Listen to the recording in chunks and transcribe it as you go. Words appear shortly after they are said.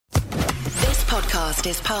podcast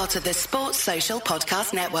is part of the Sports Social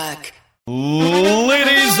Podcast Network.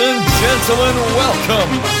 Ladies and gentlemen, welcome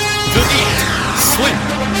to the Sleep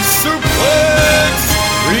Suplex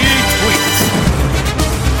Retweet.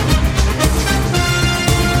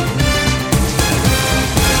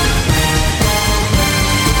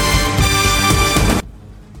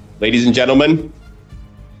 Ladies and gentlemen,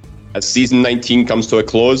 as season 19 comes to a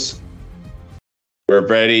close, we're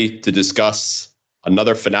ready to discuss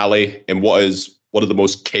another finale in what is one of the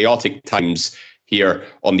most chaotic times here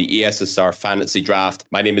on the ESSR Fantasy Draft.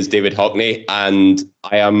 My name is David Hockney, and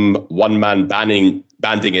I am one-man banding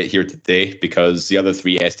it here today because the other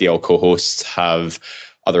three SDL co-hosts have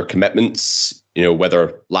other commitments,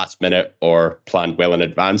 whether last minute or planned well in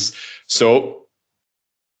advance. So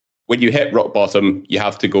when you hit rock bottom, you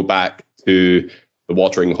have to go back to the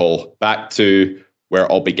watering hole, back to where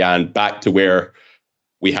it all began, back to where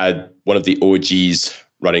we had one of the OGs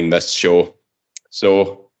running this show.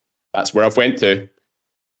 So that's where I've went to.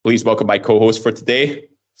 Please welcome my co-host for today,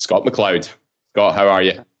 Scott McLeod. Scott, how are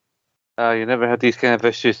you? You never had these kind of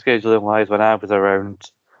issues scheduling-wise when I was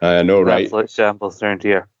around. I know, right? Absolute shambles around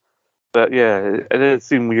here. But yeah, it did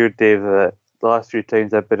seem weird, Dave, that the last few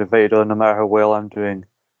times I've been invited on, no matter how well I'm doing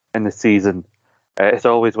in the season, it's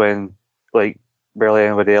always when barely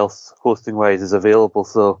anybody else hosting-wise is available.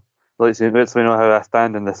 So lets me know how I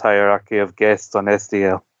stand in this hierarchy of guests on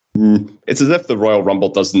SDL. It's as if the Royal Rumble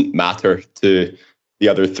doesn't matter to the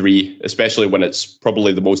other three, especially when it's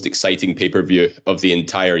probably the most exciting pay-per-view of the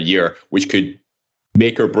entire year, which could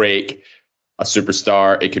make or break a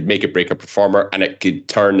superstar, it could make or break a performer, and it could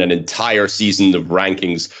turn an entire season of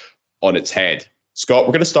rankings on its head. Scott,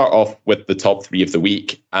 we're going to start off with the top three of the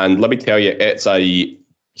week, and let me tell you, it's a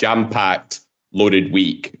jam-packed, loaded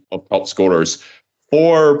week of top scorers.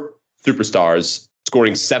 4 superstars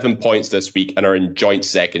scoring 7 points this week and are in joint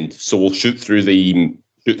second. So we'll shoot through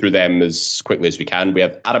them as quickly as we can. We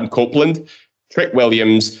have Adam Copeland, Trick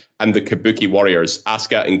Williams, and the Kabuki Warriors,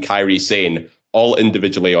 Asuka and Kairi Sane, all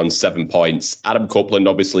individually on 7 points. Adam Copeland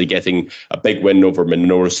obviously getting a big win over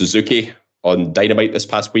Minoru Suzuki on Dynamite this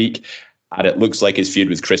past week. And it looks like his feud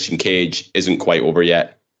with Christian Cage isn't quite over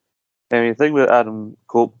yet. I mean, the thing with Adam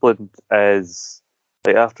Copeland is,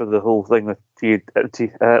 after the whole thing with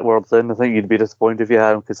World's End, I think you'd be disappointed if you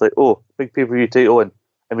had him, because big pay-per-view title and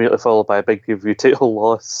immediately followed by a big pay-per-view title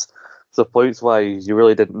loss. So points-wise, you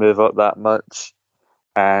really didn't move up that much.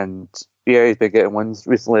 And yeah, he's been getting wins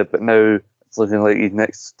recently, but now it's looking like his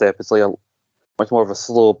next step is a much more of a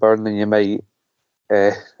slow burn than you might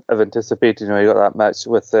have anticipated. He got that match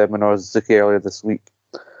with Minoru Suzuki earlier this week.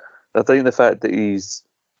 I think the fact that he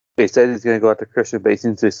said he's going to go after Christian, but he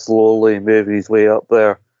seems to be slowly moving his way up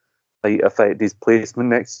there, might affect his placement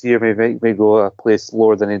next year. Maybe go a place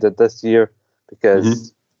lower than he did this year,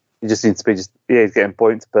 because he just seems to be he's getting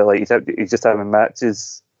points, but he's just having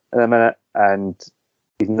matches in a minute, and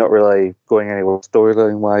he's not really going anywhere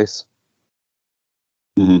storyline wise.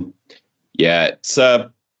 Yeah, it's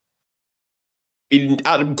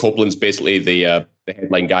Adam Copeland's basically the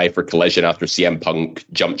headline guy for Collision after CM Punk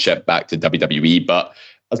jumped ship back to WWE, but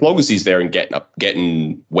as long as he's there and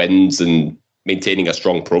getting wins and maintaining a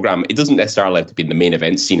strong program, it doesn't necessarily have to be in the main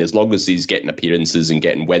event scene. As long as he's getting appearances and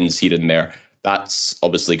getting wins here and there, that's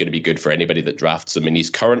obviously going to be good for anybody that drafts him. And he's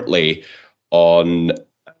currently on,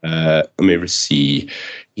 let me see,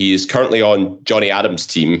 he is currently on Johnny Adams'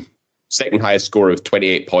 team, second highest score of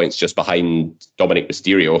 28 points, just behind Dominic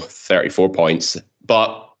Mysterio, 34 points.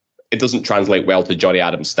 But it doesn't translate well to Johnny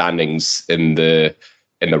Adams' standings in the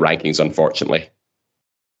rankings, unfortunately.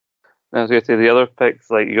 I was going to say, the other picks,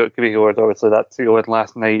 you got Kabuki Warriors, obviously that 2-0 win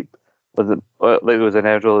last night, it was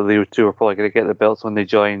inevitable they two were probably going to get the belts when they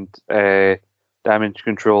joined Damage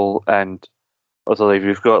Control, and also if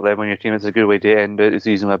you've got them on your team, it's a good way to end the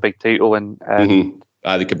season with a big title win. And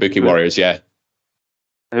the Kabuki Warriors, yeah.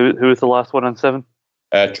 Who was the last one on 7?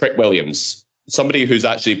 Trick Williams, somebody who's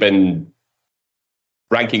actually been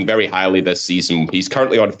ranking very highly this season. He's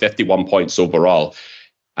currently on 51 points overall,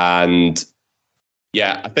 and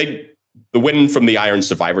yeah, I think the win from the Iron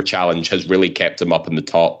Survivor Challenge has really kept him up in the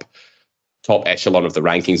top echelon of the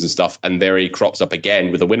rankings and stuff. And there he crops up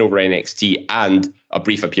again with a win over NXT and a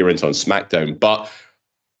brief appearance on SmackDown. But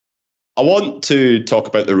I want to talk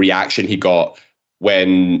about the reaction he got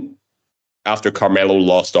when, after Carmelo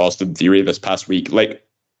lost Austin Theory this past week.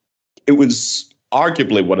 It was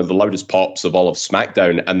arguably one of the loudest pops of all of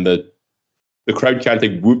SmackDown, and the crowd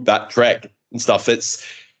chanting "whoop that Trick" and stuff.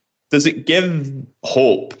 Does it give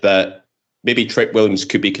hope that maybe Trick Williams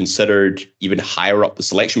could be considered even higher up the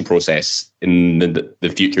selection process in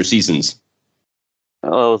the future seasons?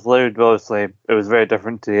 Well, it was loud, but obviously it was very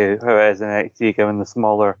different to how it is in NXT, given the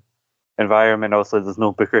smaller environment. Obviously, there's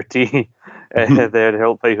no Booker T there to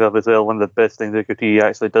help pipe up as well. One of the best things Booker T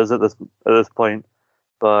actually does at this point.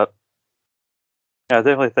 But yeah, I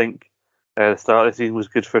definitely think the start of the season was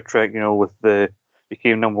good for Trick. With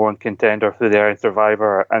became number one contender through the Iron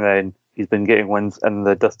Survivor, and then he's been getting wins in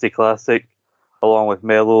the Dusty Classic along with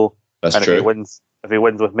Melo. That's and true. If he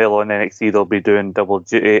wins with Melo in NXT, they'll be doing double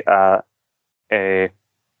duty at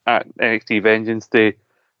NXT Vengeance Day.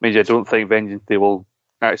 I don't think Vengeance Day will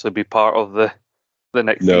actually be part of the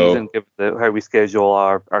next season, given how we schedule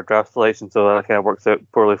our draft selection. So that kind of works out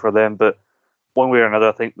poorly for them. But one way or another,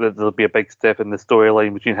 I think that there'll be a big step in the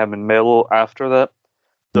storyline between him and Melo after that.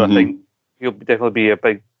 So I think he'll definitely be a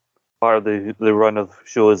big part of the run of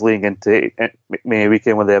shows leading into Mania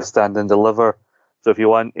weekend when they have Stand and Deliver. So if you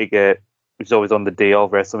want to get, which is always on the day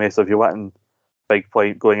of WrestleMania, so if you want big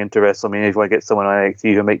point going into WrestleMania, if you want to get someone on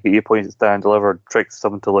NXT who might get you points at Stand and Deliver, Trick's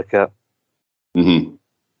something to look at. Mm-hmm.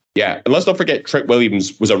 Yeah, and let's not forget Trick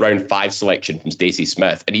Williams was a round 5 selection from Stacey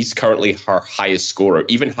Smith, and he's currently her highest scorer,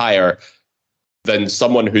 even higher than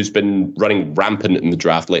someone who's been running rampant in the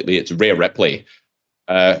draft lately. It's Rhea Ripley,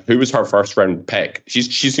 who was her first round pick.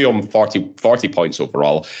 She's on 40 points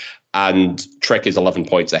overall, and Trick is 11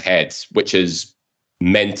 points ahead, which is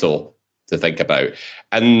mental to think about.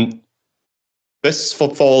 And this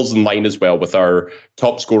falls in line as well with our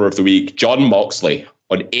top scorer of the week, Jon Moxley,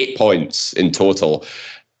 on 8 points in total.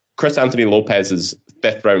 Chris Anthony Lopez's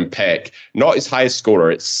 5th round pick, not his highest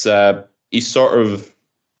scorer. It's he's sort of,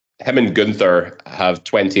 him and Gunther have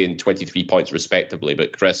 20 and 23 points respectively,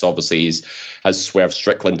 but Chris obviously has Swerve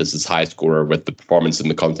Strickland as his highest scorer with the performance in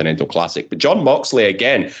the Continental Classic. But Jon Moxley,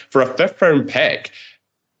 again, for a 5th round pick,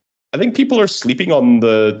 I think people are sleeping on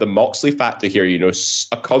the Moxley factor here.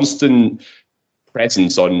 A constant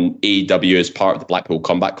presence on AEW as part of the Blackpool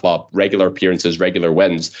Combat Club, regular appearances, regular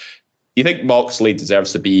wins. Do you think Moxley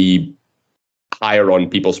deserves to be higher on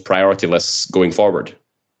people's priority lists going forward?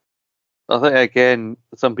 I think, again,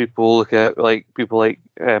 some people look at people like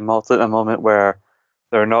Moxley at the moment where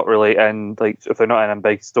they're not really in, if they're not in a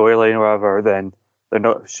big storyline or whatever, then they're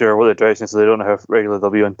not sure what the direction is, so they don't know how regular they'll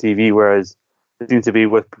be on TV, whereas they seem to be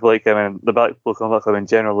with people like him and the Blackpool Combat Club in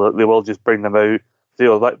general. They will just bring them out, say,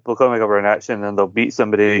 the Blackpool Combat Club are in action, and they'll beat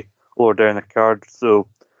somebody lower down the card. So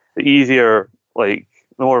the easier, the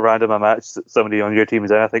more random a match that somebody on your team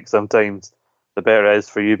is in, I think sometimes the better it is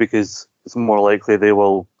for you, because it's more likely they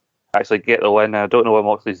will actually get the win. I don't know what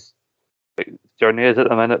Moxley's journey is at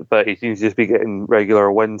the minute, but he seems to just be getting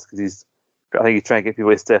regular wins because I think he's trying to get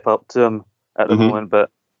people to step up to him at the moment, but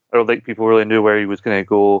I don't think people really knew where he was going to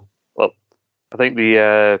go. Well, I think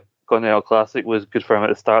the Continental Classic was good for him at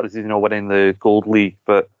the start of the season, winning the Gold League,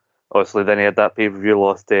 but obviously then he had that pay-per-view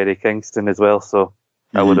loss to Eddie Kingston as well, so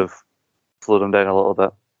that would have slowed him down a little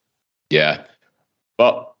bit. Yeah,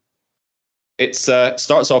 but it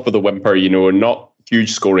starts off with a whimper, not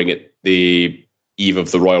huge scoring at the eve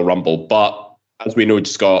of the Royal Rumble, but as we know,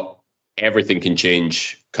 Scott, everything can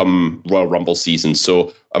change come Royal Rumble season.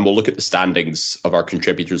 And we'll look at the standings of our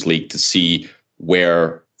Contributors League to see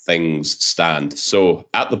where things stand. So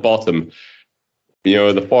at the bottom, the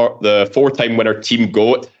 4-time winner Team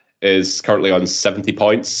GOAT is currently on 70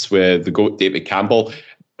 points with the GOAT David Campbell.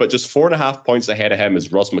 But just 4.5 points ahead of him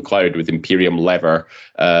is Ross McLeod with Imperium Lever,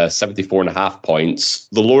 74.5 points.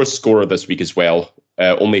 The lowest scorer this week as well,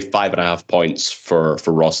 only 5.5 points for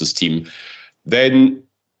Ross's team. Then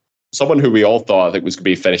someone who we all thought was going to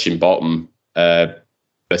be finishing bottom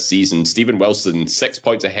this season, Stephen Wilson, 6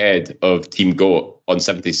 points ahead of Team GOAT on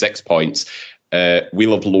 76 points. We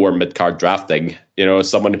love lower mid-card drafting.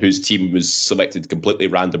 Someone whose team was selected completely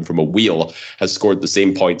random from a wheel has scored the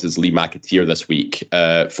same points as Lee McAteer this week,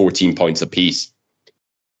 14 points apiece.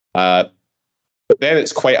 But then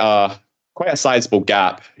it's quite a sizable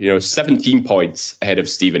gap. 17 points ahead of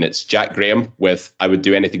Stephen. It's Jack Graham with I Would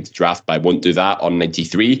Do Anything to Draft, but I Won't Do That on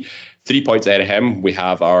 93. 3 points ahead of him, we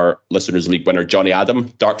have our Listeners League winner, Johnny Adam,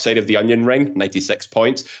 Dark Side of the Onion Ring, 96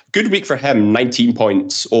 points. Good week for him, 19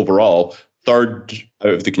 points overall. 3rd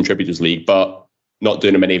out of the Contributors League, but not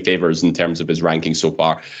doing him any favours in terms of his ranking so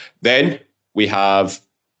far. Then we have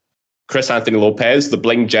Chris Anthony Lopez, the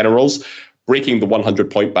Bling Generals, breaking the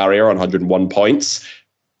 100-point barrier on 101 points.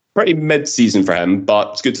 Pretty mid-season for him, but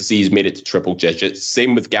it's good to see he's made it to triple digits.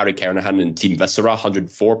 Same with Gary Kernahan and Team Viscera,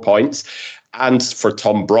 104 points. And for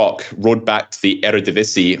Tom Brock, rode back to the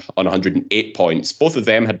Eredivisie on 108 points. Both of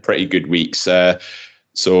them had pretty good weeks.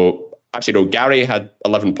 Actually, no, Gary had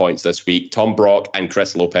 11 points this week. Tom Brock and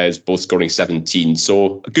Chris Lopez both scoring 17.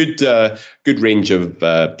 So a good range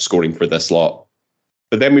of scoring for this lot.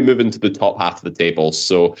 But then we move into the top half of the table.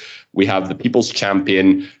 So we have the People's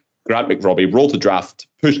Champion, Grant McRobbie, roll to draft,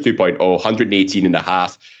 push 2.0, 118 and a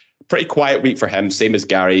half. Pretty quiet week for him, same as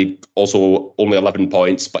Gary, also only 11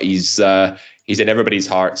 points, but he's in everybody's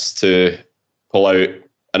hearts to pull out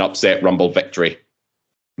an upset Rumble victory.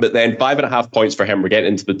 But then 5.5 points for him. We're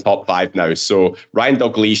getting into the top 5 now. So Ryan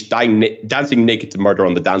Dalglish dancing naked to murder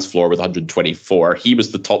on the dance floor with 124. He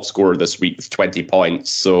was the top scorer this week with 20 points.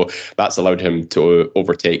 So that's allowed him to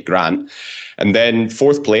overtake Grant. And then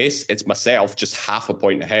 4th place, it's myself, just half a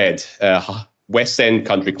point ahead. West End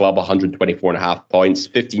Country Club, 124.5 points,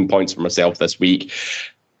 15 points for myself this week.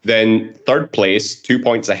 Then 3rd place, 2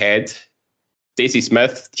 points ahead, Stacey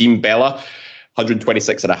Smith, Team Bella,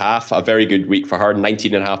 126.5, a very good week for her,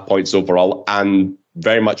 19.5 points overall, and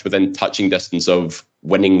very much within touching distance of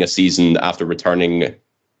winning a season after returning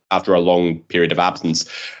after a long period of absence.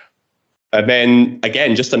 And then,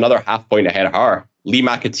 again, just another half point ahead of her, Lee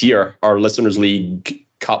McAteer, our Listeners League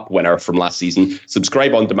Cup winner from last season.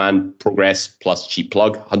 Subscribe on demand, progress plus cheap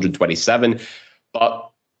plug, 127. But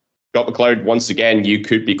Scott McLeod, once again, you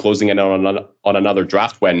could be closing in on another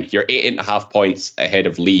draft win. You're 8.5 points ahead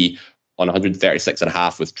of Lee on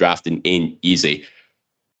 136.5 with drafting ain't easy.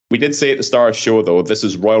 We did say at the start of the show, though, this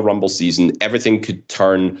is Royal Rumble season. Everything could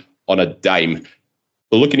turn on a dime.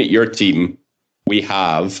 So looking at your team, we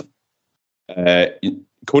have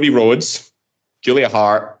Cody Rhodes, Julia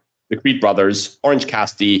Hart, the Creed brothers, Orange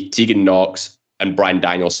Cassidy, Tegan Knox, and Bryan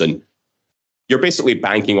Danielson. You're basically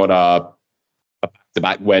banking on a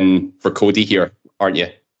back-to-back win for Cody here, aren't you?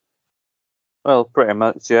 Well, pretty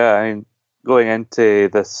much, yeah. I mean, going into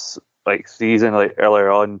this season, earlier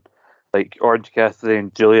on, Orange Cassidy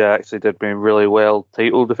and Julia actually did really well.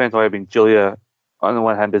 Title defense, I mean, Julia on the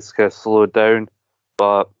one hand is kind of slowed down,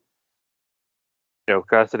 but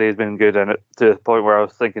Cassidy has been good, and to the point where I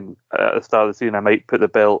was thinking at the start of the season I might put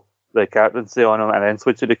the captaincy on him and then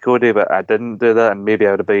switch it to Cody, but I didn't do that, and maybe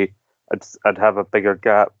I'd have a bigger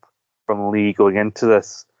gap from Lee going into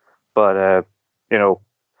this. But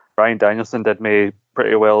Bryan Danielson did me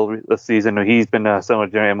pretty well this season. He's been a similar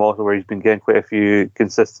journey model where he's been getting quite a few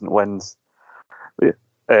consistent wins.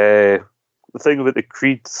 The thing about the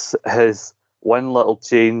Creeds is one little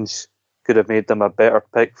change could have made them a better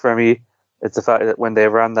pick for me. It's the fact that when they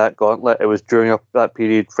ran that gauntlet, it was during that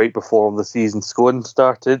period right before the season scoring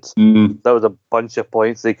started. That was a bunch of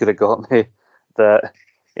points they could have got me that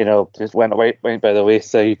just went by the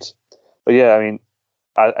wayside. But yeah, I mean,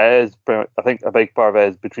 it is I think a big part of it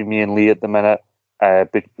is between me and Lee at the minute,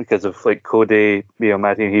 because of Cody,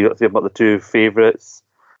 Matty, he got to about the two favourites,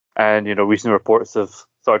 and recent reports have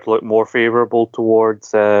started to look more favourable towards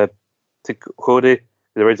to Cody.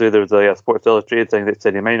 Originally, there was a Sports Illustrated thing that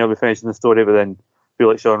said he might not be finishing the story, but then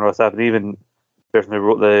people like Sean Ross Sapp, and even the person who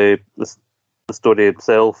wrote the story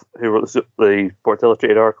himself, who wrote the Sports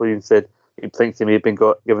Illustrated article, even said he thinks he may have been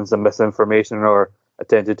given some misinformation or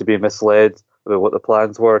attempted to be misled about what the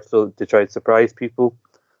plans were, so to try and surprise people.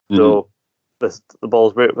 Mm-hmm. So the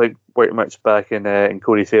ball's very much back in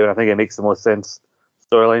Cody's favour, and I think it makes the most sense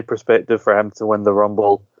storyline perspective for him to win the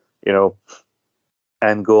Rumble,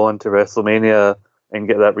 and go on to WrestleMania and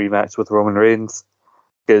get that rematch with Roman Reigns.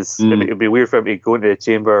 Because it would be weird for him to go into the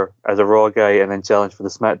chamber as a Raw guy and then challenge for the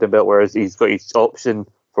SmackDown belt, whereas he's got each option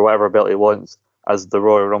for whatever belt he wants as the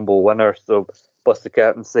Royal Rumble winner. So plus the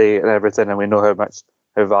captaincy and everything, and we know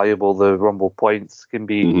how valuable the Rumble points can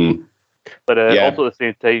be. Mm-hmm. But also at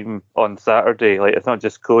the same time on Saturday, it's not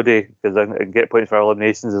just Cody, because I can get points for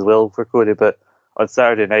eliminations as well for Cody. But on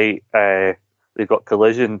Saturday night, they've got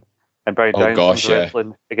Collision. And Bryan Danielson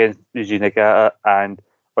wrestling against Yuji Nagata, and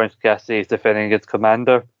Orange Cassidy is defending against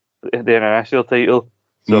Commander, the international title.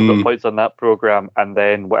 So I've got points on that program, and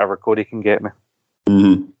then whatever Cody can get me.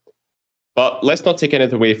 Mm-hmm. But let's not take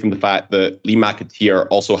anything away from the fact that Lee McAteer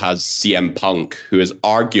also has CM Punk, who is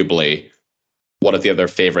arguably one of the other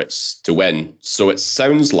favourites to win. So it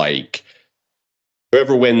sounds like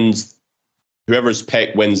whoever's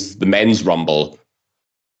pick wins the men's Rumble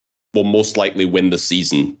will most likely win the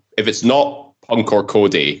season. If it's not Punk or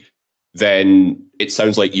Cody, then it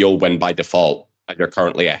sounds like you'll win by default, and you're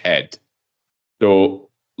currently ahead. So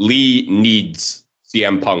Lee needs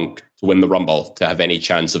CM Punk to win the Rumble to have any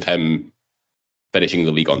chance of him finishing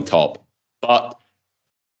the league on top. But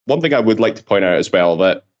one thing I would like to point out as well,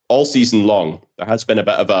 that all season long, there has been a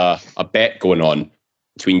bit of a bet going on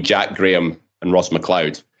between Jack Graham and Ross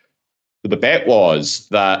McLeod. So the bet was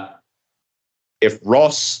that if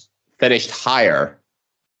Ross finished higher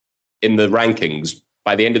in the rankings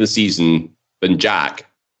by the end of the season than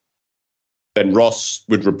Jack, then Ross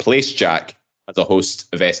would replace Jack as a host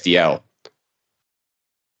of SDL.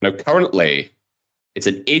 Now, currently, It's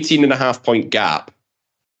an 18.5 point gap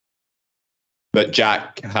that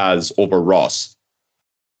Jack has over Ross.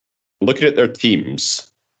 Looking at their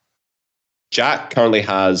teams, Jack currently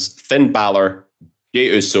has Finn Balor,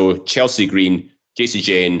 Jey Uso, Chelsea Green, Jacy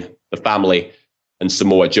Jane, The Family, and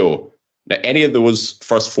Samoa Joe. Now, any of those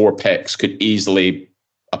first 4 picks could easily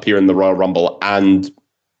appear in the Royal Rumble and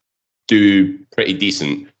do pretty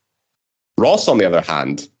decent. Ross, on the other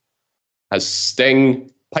hand, has Sting,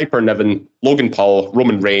 Piper Niven, Logan Paul,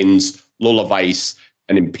 Roman Reigns, Lola Vice,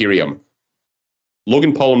 and Imperium.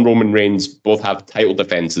 Logan Paul and Roman Reigns both have title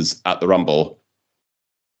defenses at the Rumble,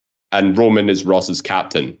 and Roman is Ross's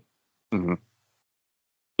captain. Mm-hmm.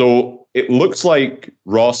 So it looks like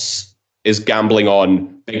Ross is gambling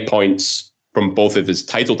on big points from both of his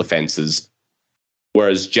title defenses,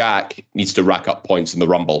 whereas Jack needs to rack up points in the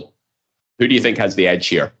Rumble. Who do you think has the edge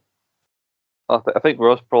here? I think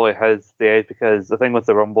Ross probably has the edge, because the thing with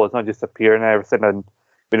the Rumble is not just appearing and everything, and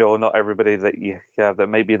not everybody that you have that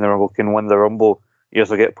might be in the Rumble can win the Rumble. You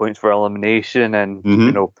also get points for elimination, and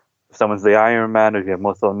if someone's the Iron Man, or if you have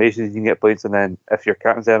most eliminations, you can get points, and then if your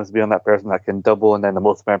captain's happens to be on that person, that can double, and then the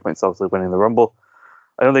most amount of points obviously winning the Rumble.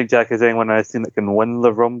 I don't think Jack has anyone I've seen that can win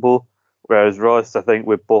the Rumble, whereas Ross, I think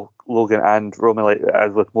with both Logan and Roman, like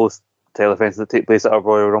as with most title defenses that take place at a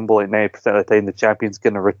Royal Rumble, like 90% of the time the champion's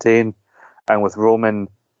going to retain, and with Roman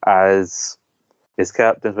as his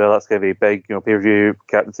captain as well, that's going to be big. Pay-per-view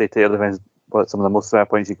captaincy title defense, but some of the most amount of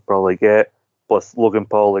points you could probably get. Plus Logan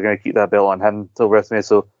Paul, they're going to keep that belt on him until WrestleMania.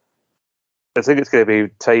 So I think it's going to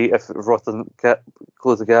be tight if Ross doesn't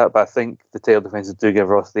close the gap, but I think the title defenses do give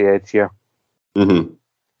Ross the edge here. Mm-hmm.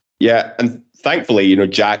 Yeah, and thankfully,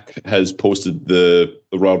 Jack has posted the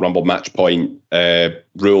Royal Rumble match point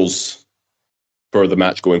rules for the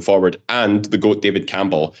match going forward, and the GOAT David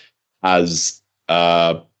Campbell has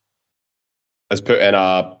put in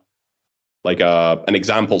an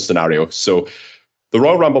example scenario. So the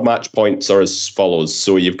Royal Rumble match points are as follows.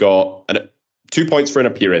 So you've got 2 points for an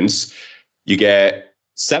appearance. You get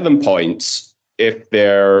 7 points if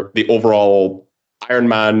they're the overall Iron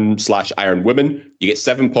Man / Iron Woman. You get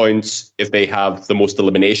 7 points if they have the most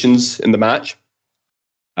eliminations in the match.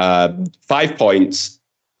 5 points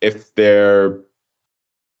if they're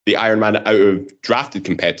the Iron Man out of drafted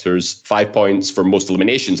competitors. 5 points for most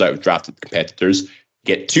eliminations out of drafted competitors. You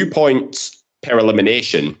get 2 points per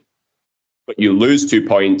elimination, but you lose 2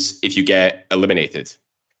 points if you get eliminated.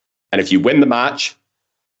 And if you win the match,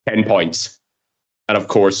 10 points. And of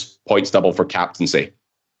course, points double for captaincy.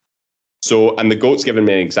 So, and the GOAT's given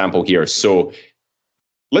me an example here. So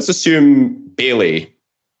let's assume Bayley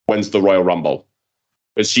wins the Royal Rumble,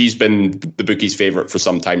 because she's been the bookies' favorite for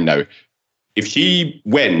some time now. If she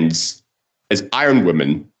wins as Iron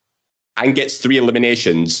Woman and gets 3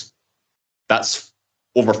 eliminations, that's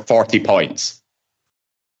over 40 points.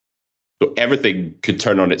 So everything could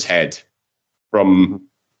turn on its head from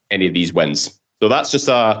any of these wins. So that's just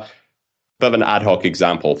a bit of an ad hoc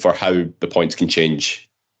example for how the points can change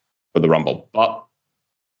for the Rumble. But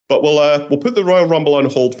we'll put the Royal Rumble on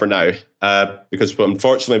hold for now, because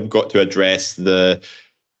unfortunately we've got to address the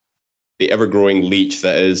ever-growing leech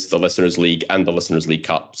that is the Listeners' League and the Listeners' League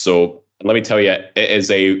Cup. So let me tell you, it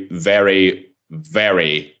is a very,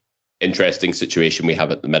 very interesting situation we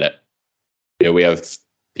have at the minute. We have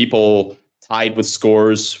people tied with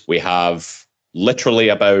scores. We have literally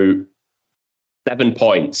about 7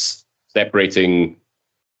 points separating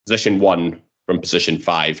position 1 from position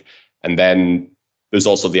 5. And then there's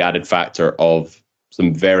also the added factor of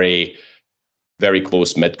some very, very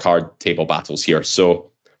close mid-card table battles here.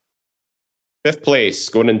 So 5th place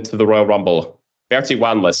going into the Royal Rumble, Bertie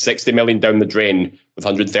Wanless, 60 million down the drain with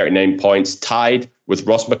 139 points, tied with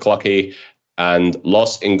Ross McCluskey and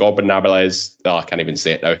Los Ingobernables. I can't even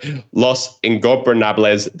say it now. Los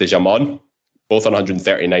Ingobernables de Jamon, both on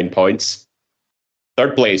 139 points.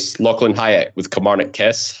 3rd place, Lachlan Hyatt with Kilmarnock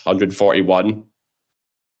Kiss, 141.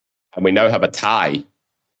 And we now have a tie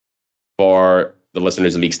for the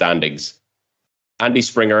Listeners' League standings. Andy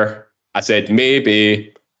Springer, I said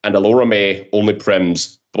maybe, and Alora May, only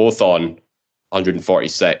Prims, both on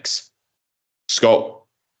 146. Scott,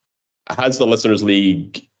 has the Listeners'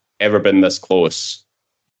 League ever been this close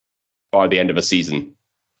by the end of a season?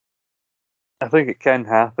 I think it can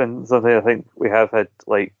happen. Something I think we have had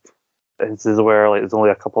instances where there's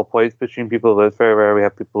only a couple of points between people, but it's very rare we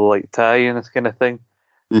have people tying this kind of thing.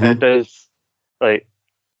 Mm-hmm. And it does,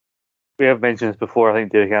 we have mentioned this before, I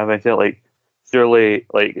think David Campbell mentioned it, surely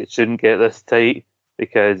it shouldn't get this tight,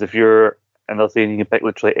 because if you're, and they're saying you can pick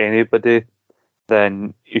literally anybody,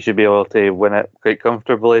 then you should be able to win it quite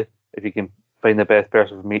comfortably if you can find the best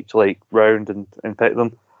person from each round and pick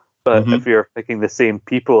them. But if you're picking the same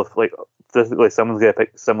people, if like statistically someone's going to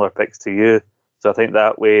pick similar picks to you, so I think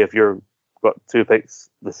that way, if you've got two picks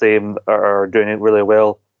the same or doing it really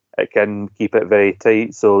well, it can keep it very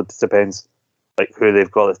tight. So it just depends like who they've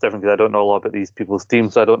got that's different, because I don't know a lot about these people's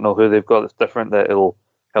teams, so I don't know who they've got that's different that it'll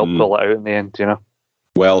help pull it out in the end, you know?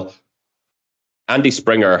 Well, Andy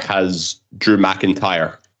Springer has Drew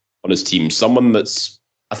McIntyre on his team, someone that's,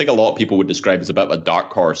 I think a lot of people would describe as a bit of a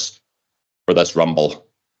dark horse for this Rumble.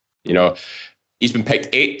 You know, he's been picked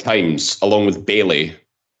 8 times along with Bayley.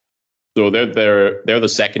 So they're the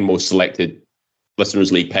second most selected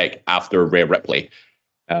Listeners League pick after Rhea Ripley.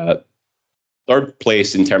 Third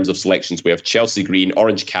place in terms of selections, we have Chelsea Green,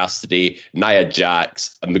 Orange Cassidy, Nia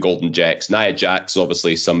Jax, and the Golden Jacks. Nia Jax,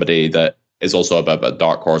 obviously somebody that is also a bit of a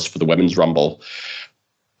dark horse for the Women's Rumble.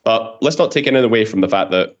 But let's not take anything away from the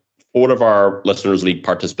fact that 4 of our Listeners League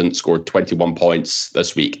participants scored 21 points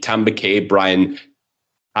this week. Tam McKay, Brian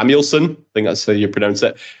Samuelson, I think that's how you pronounce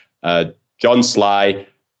it. John Sly,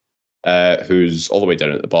 who's all the way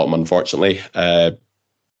down at the bottom, unfortunately.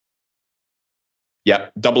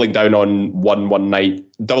 Doubling down on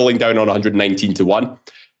 119 to 1.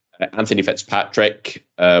 Anthony Fitzpatrick,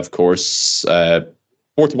 of course.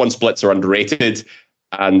 4-1 splits are underrated.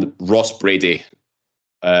 And Ross Brady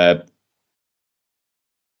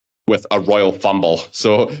with a royal fumble.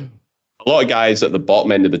 So a lot of guys at the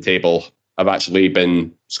bottom end of the table have actually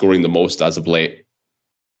been scoring the most as of late.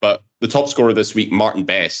 But the top scorer this week, Martin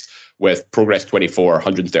Best, with Progress 24,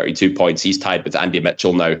 132 points. He's tied with Andy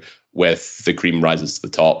Mitchell now with the cream rises to the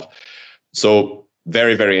top. So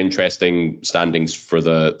very, very interesting standings for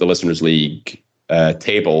the Listeners League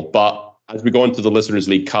table. But as we go into the Listeners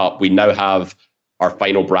League Cup, we now have our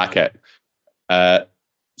final bracket.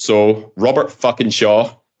 So Robert fucking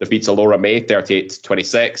Shaw defeats Alora May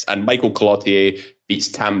 38-26, and Michael Cloutier beats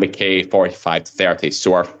Tam McKay 45-30.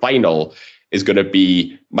 So our final is going to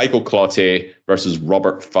be Michael Cloutier versus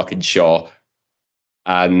Robert fucking Shaw.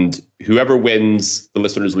 And whoever wins the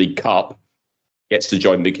Listeners League Cup gets to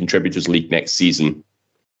join the Contributors League next season.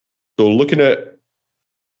 So looking at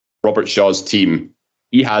Robert Shaw's team,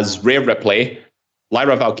 he has Rhea Ripley,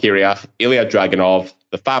 Lyra Valkyria, Ilya Dragunov,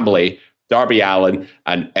 The Family, Darby Allin,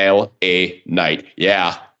 and L.A. Knight.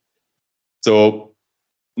 Yeah. So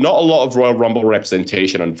not a lot of Royal Rumble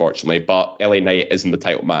representation, unfortunately, but LA Knight is in the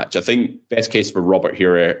title match. I think best case for Robert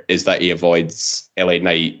here is that he avoids LA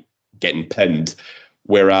Knight getting pinned,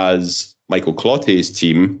 whereas Michael Cloutier's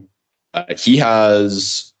team, he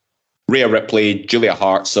has Rhea Ripley, Julia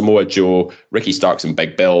Hart, Samoa Joe, Ricky Starks and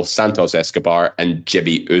Big Bill, Santos Escobar, and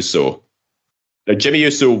Jimmy Uso. Now, Jimmy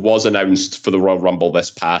Uso was announced for the Royal Rumble this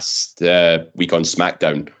past week on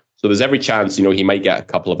SmackDown. So there's every chance, he might get a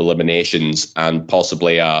couple of eliminations and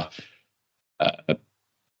possibly and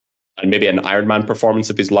maybe an Iron Man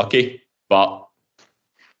performance if he's lucky. But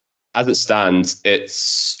as it stands,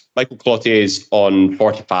 it's Michael Cloutier's on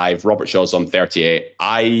 45, Robert Shaw's on 38.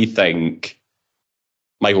 I think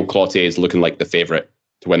Michael Cloutier is looking like the favourite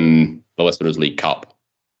to win the Listeners League Cup.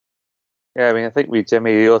 Yeah, I think with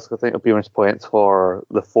Jimmy, also think appearance points for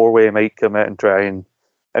the 4-way might come out and try and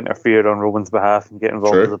interfere on Roman's behalf and get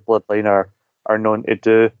involved with the bloodline are known to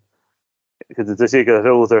do. Because the sake of the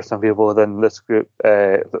rules, there are some people within this group,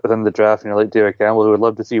 within the draft, like Derek Campbell, who would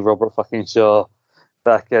love to see Robert fucking Shaw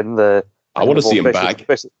back in the... I want to see him back.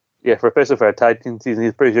 Especially for a tag team season.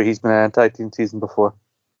 He's pretty sure he's been in a tag team season before.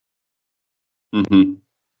 Mm-hmm.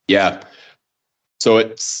 Yeah. So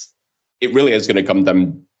it really is going to come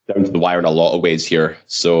down to the wire in a lot of ways here.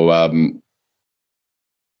 So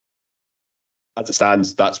as it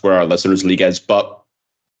stands, that's where our Listeners League is. But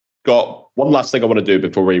got one last thing I want to do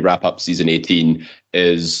before we wrap up season 18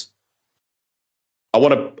 is I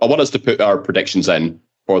want us to put our predictions in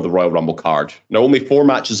for the Royal Rumble card. Now, only 4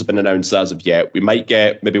 matches have been announced as of yet. We might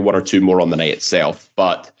get maybe 1 or 2 more on the night itself,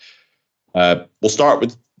 but we'll start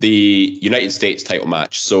with the United States title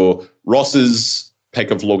match. So Ross's pick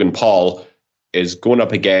of Logan Paul is going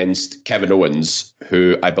up against Kevin Owens,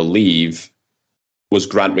 who I believe was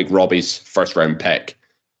Grant McRobbie's first round pick.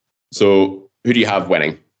 So who do you have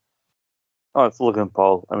winning? Oh, it's Logan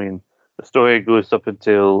Paul. The story goes up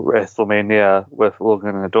until WrestleMania with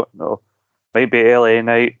Logan, and I don't know. Might be LA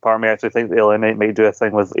Knight. Part of me actually thinks LA Knight might do a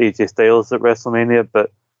thing with AJ Styles at WrestleMania,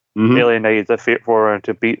 but LA Knight is a fate forward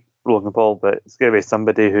to beat Logan Paul, but it's going to be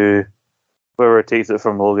somebody whoever takes it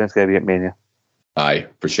from Logan, it's going to be at Mania. Aye,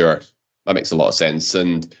 for sure. That makes a lot of sense.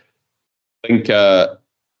 And I think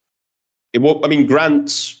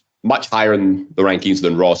Grant's much higher in the rankings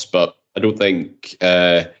than Ross, but I don't think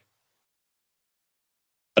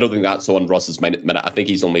I don't think that's on Ross's minute. I think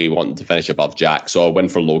he's only wanting to finish above Jack. So a win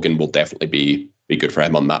for Logan will definitely be good for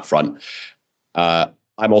him on that front. I'm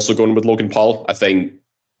also going with Logan Paul. I think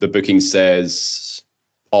the booking says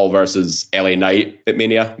Paul versus LA Knight at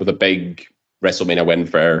Mania with a big WrestleMania win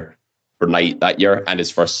for Knight that year and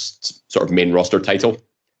his first sort of main roster title.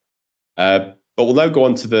 But we'll now go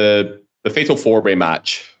on to the Fatal 4-Way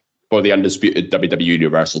match for the undisputed WWE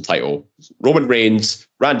Universal title. Roman Reigns,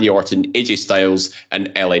 Randy Orton, AJ Styles, and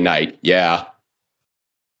LA Knight. Yeah.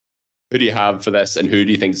 Who do you have for this, and who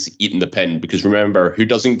do you think's eating the pin? Because remember, whoever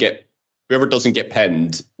doesn't get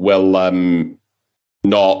pinned will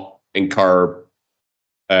not incur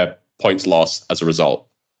points lost as a result.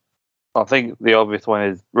 I think the obvious one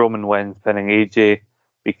is Roman wins pinning AJ,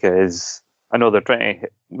 because I know they're trying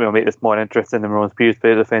to make this more interesting than Roman's previous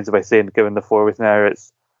defense by saying, given the 4-way scenario,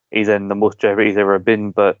 he's in the most jeopardy he's ever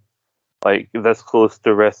been. But like this close to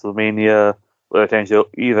WrestleMania, with potential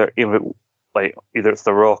either it's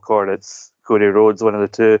The Rock or it's Cody Rhodes, one of the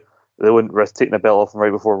two, they wouldn't risk taking the belt off him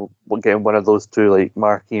right before getting one of those two like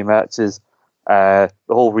marquee matches. The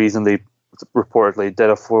whole reason they reportedly did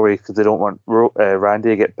a 4-way because they don't want Randy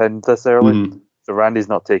to get pinned this early. Mm-hmm. So Randy's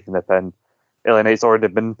not taking the pin. LA Knight's already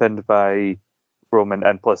been pinned by Roman,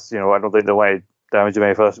 and plus, I don't think they want to damage him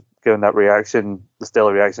any further given that reaction, the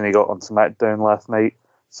stellar reaction he got on SmackDown last night.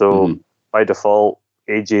 So by default,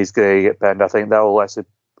 AJ's going to get pinned. I think that will actually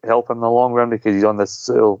help him in the long run because he's on this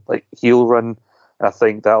heel run. And I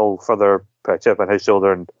think that will further put a chip on his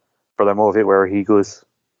shoulder and further motivate where he goes.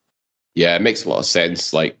 Yeah, it makes a lot of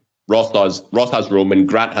sense. Like Ross has Roman,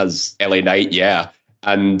 Grant has LA Knight, yeah,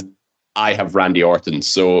 and I have Randy Orton.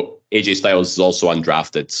 So AJ Styles is also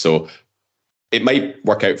undrafted. So it might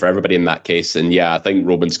work out for everybody in that case. And yeah, I think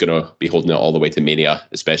Roman's going to be holding it all the way to Mania,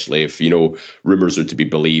 especially if, rumours are to be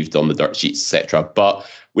believed on the dirt sheets, etc. But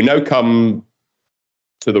we now come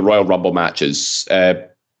to the Royal Rumble matches.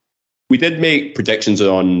 We did make predictions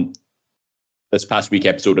on this past week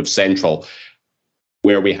episode of Central,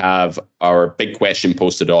 where we have our big question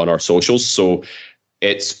posted on our socials. So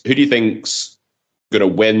it's, who do you think's going to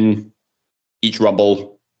win each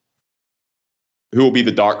Rumble? Who will be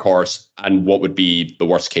the dark horse, and what would be the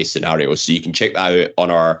worst case scenario? So you can check that out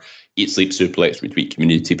on our Eat Sleep Suplex Retweet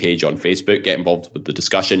community page on Facebook. Get involved with the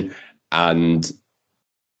discussion, and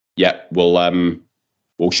yeah, we'll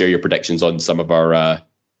share your predictions on some of our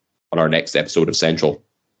on our next episode of Central.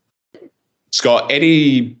 Scott,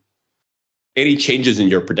 any changes in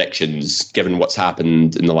your predictions given what's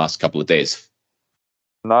happened in the last couple of days?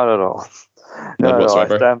 Not at all. None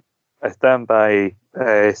whatsoever. I stand by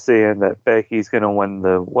saying that Becky's going to win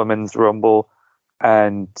the Women's Rumble,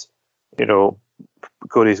 and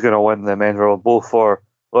Cody's going to win the Men's Rumble, both for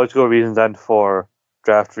logical reasons and for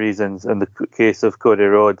draft reasons. In the case of Cody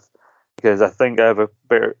Rhodes, because I think I have a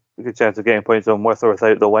good chance of getting points on with or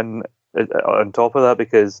without the win on top of that.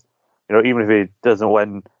 Because even if he doesn't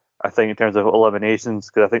win, I think in terms of eliminations,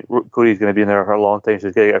 because I think Cody's going to be in there for a long time, so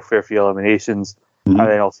he's going to get a fair few eliminations. Mm-hmm. And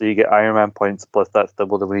then also you get Iron Man points, plus that's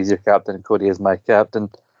doubled when he's your captain and Cody is my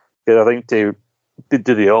captain. Because I think to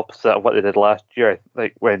do the opposite of what they did last year,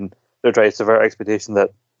 like when they're trying to subvert expectation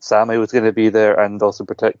that Sami was going to be there and also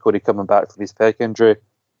protect Cody coming back from his pec injury.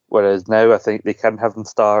 Whereas now I think they can have him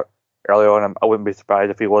start early on. I wouldn't be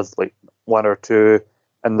surprised if he was like 1 or 2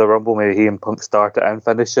 in the Rumble. Maybe he and Punk start it and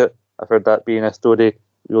finish it. I've heard that being a story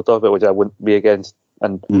we'll talk about, which I wouldn't be against.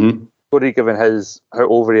 And Cody, given how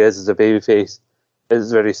over he is as a babyface,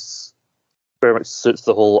 is very much suits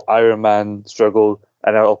the whole Iron Man struggle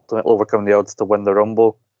and ultimately overcome the odds to win the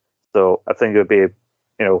Rumble. So I think it would be,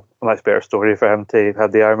 a much better story for him to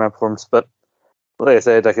have the Iron Man performance. But like I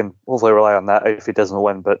said, I can hopefully rely on that if he doesn't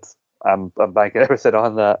win. But I'm banking everything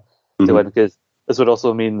on that to win, because this would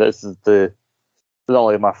also mean this is not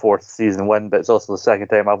only my 4th season win, but it's also the 2nd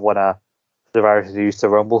time I've won a Survivor Series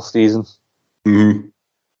Rumble season. Mm-hmm.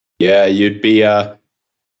 Yeah, you'd be in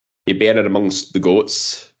it amongst the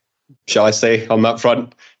GOATs, shall I say, on that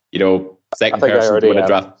front. Second person to win a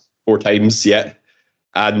draft 4 times yet,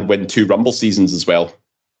 and win 2 Rumble seasons as well.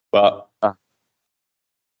 But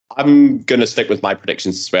I'm going to stick with my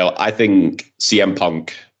predictions as well. I think CM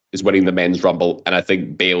Punk is winning the Men's Rumble, and I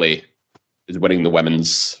think Bayley is winning the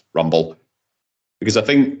Women's Rumble. Because I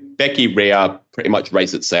think Becky Rhea pretty much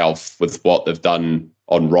writes itself with what they've done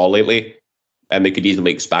on Raw lately, and they could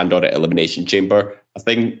easily expand on it at Elimination Chamber. I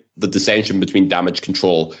think the dissension between Damage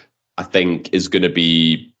Control, I think, is going to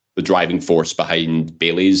be the driving force behind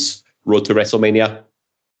Bayley's road to WrestleMania.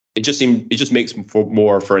 It just makes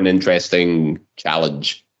for an interesting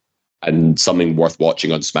challenge and something worth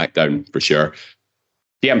watching on SmackDown for sure.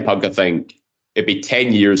 CM Punk, I think it'd be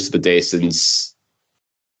 10 years to the day since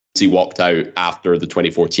he walked out after the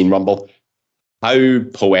 2014 Rumble. How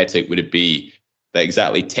poetic would it be that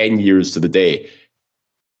exactly 10 years to the day,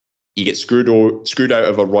 he gets screwed out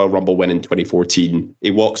of a Royal Rumble win in 2014.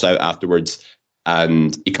 He walks out afterwards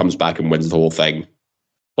and he comes back and wins the whole thing.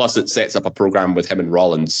 Plus, it sets up a program with him and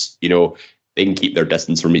Rollins. You know, they can keep their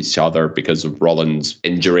distance from each other because of Rollins'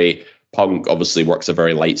 injury. Punk obviously works a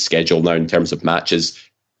very light schedule now in terms of matches.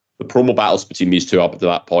 The promo battles between these two up to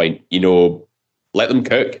that point, you know, let them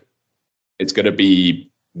cook. It's going to be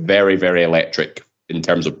very, very electric in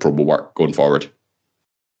terms of promo work going forward.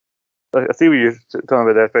 I see what you're talking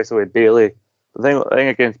about there, especially with Bayley. The thing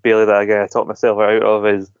against Bayley that I talked myself out of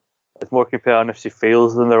is it's more compelling if she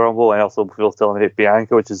fails in the Rumble and also fails to eliminate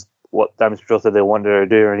Bianca, which is what Damage Control said they wanted her to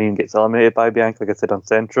do, and even gets eliminated by Bianca, like I said on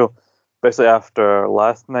Central, especially after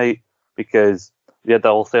last night, because we had that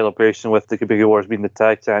whole celebration with the Kabuki Wars being the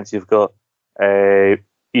tag champs. You've got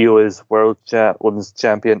Io as women's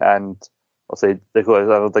champion, and I'll say I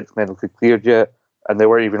don't think it's medically cleared yet, and they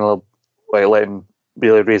weren't even letting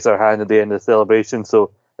Bayley raise their hand at the end of the celebration.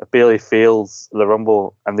 So if Bayley fails the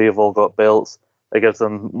Rumble and they've all got belts, it gives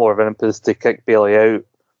them more of an impetus to kick Bayley out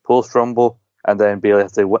post Rumble, and then Bayley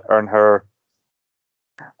has to earn her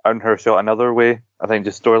shot another way. I think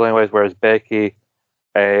just storyline wise, whereas Becky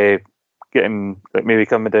getting maybe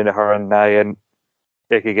coming down to her and Nia, and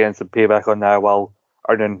Becky getting some payback on Nia while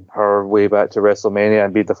earning her way back to WrestleMania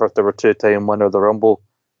and being the first ever 2-time winner of the Rumble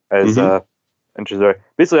is interesting.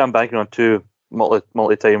 Basically, I'm banking on two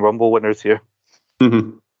multi-time Rumble winners here.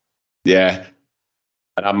 Mm-hmm. Yeah,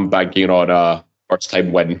 and I'm banking on a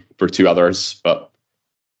first-time win for two others. But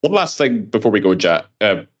one last thing before we go,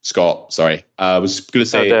 Scott. Sorry, I was going to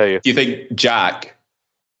say, do you think Jack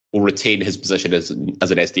will retain his position as an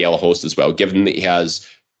SDL host as well, given that he has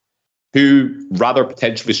two rather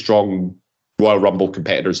potentially strong Royal Rumble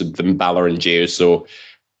competitors in Finn Balor and Jey Uso?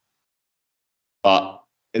 But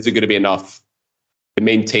is it going to be enough to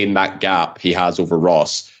maintain that gap he has over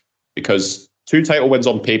Ross? Because 2 title wins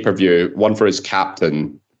on pay-per-view, one for his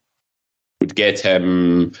captain, would get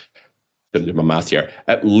him, don't do my math here,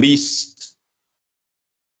 at least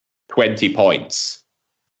 20 points.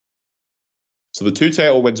 So the 2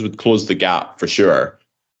 title wins would close the gap for sure.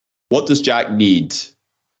 What does Jack need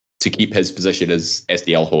to keep his position as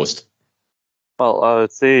SDL host? Well, I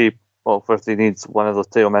would say, first he needs one of those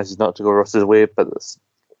title matches not to go Ross's way, but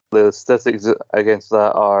the statistics against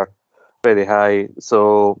that are very high,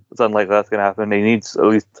 so it's unlikely that's going to happen. He needs at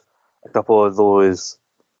least a couple of those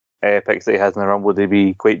picks that he has in the Rumble to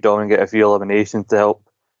be quite dominant, get a few eliminations to help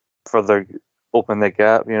further open the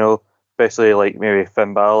gap, you know, especially like maybe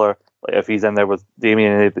Finn Balor, like if he's in there with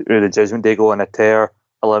Damien and the Judgment Day go on a tear,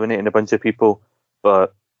 eliminating a bunch of people.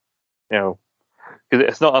 But, you know, because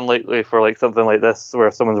it's not unlikely for like something like this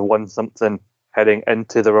where someone's won something heading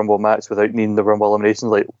into the Rumble match without needing the Rumble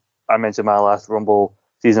eliminations. Like I mentioned my last Rumble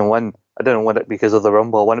season 1, I didn't win it because of the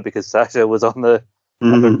Rumble. I won it because Sasha was on the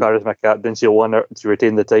undercard as my captain. She won it to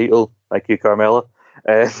retain the title. Thank you, Carmella.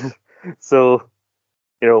 So,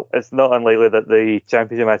 you know, it's not unlikely that the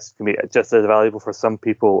championship matches can be just as valuable for some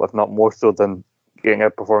people, if not more so, than getting a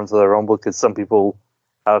performance of the Rumble, because some people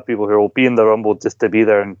have people who will be in the Rumble just to be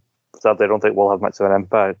there, and sadly I don't think will have much of an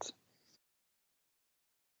impact.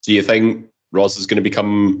 Do you think Ross is going to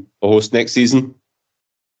become a host next season?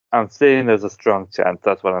 I'm saying there's a strong chance.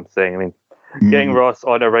 That's what I'm saying. I mean, getting Ross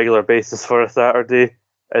on a regular basis for a Saturday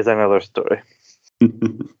is another story.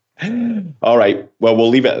 All right. Well, we'll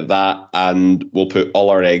leave it at that, and we'll put all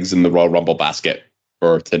our eggs in the Royal Rumble basket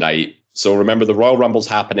for tonight. So remember, the Royal Rumble's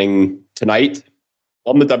happening tonight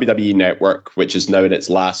on the WWE Network, which is now in its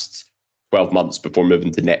last 12 months before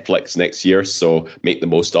moving to Netflix next year. So make the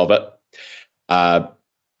most of it.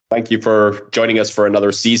 Thank you for joining us for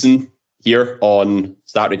another season here on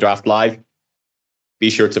Saturday Draft Live.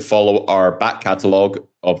 Be sure to follow our back catalogue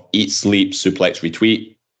of Eat, Sleep, Suplex,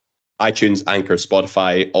 Retweet, iTunes, Anchor,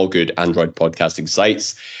 Spotify, all good Android podcasting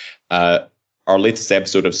sites. Our latest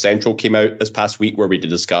episode of Central came out this past week where we did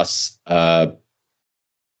discuss Raw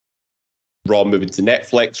moving to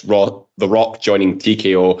Netflix, The Rock joining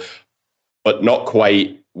TKO, but not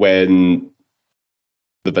quite when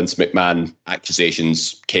the Vince McMahon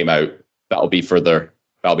accusations came out. That'll be for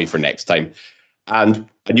next time. And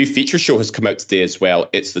a new feature show has come out today as well.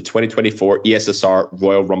 It's the 2024 ESSR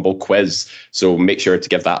Royal Rumble Quiz. So make sure to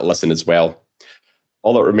give that a listen as well.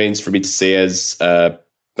 All that remains for me to say is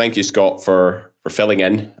thank you, Scott, for filling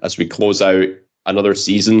in as we close out another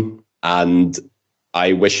season. And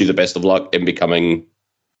I wish you the best of luck in becoming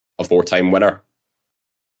a 4-time winner.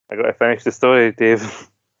 I got to finish the story, Dave.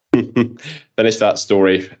 Finish that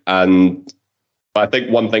story. And I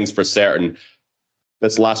think one thing's for certain.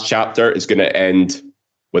 this last chapter is going to end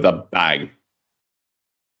with a bang.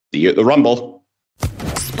 See you at the Rumble.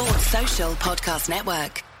 Sports Social Podcast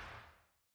Network.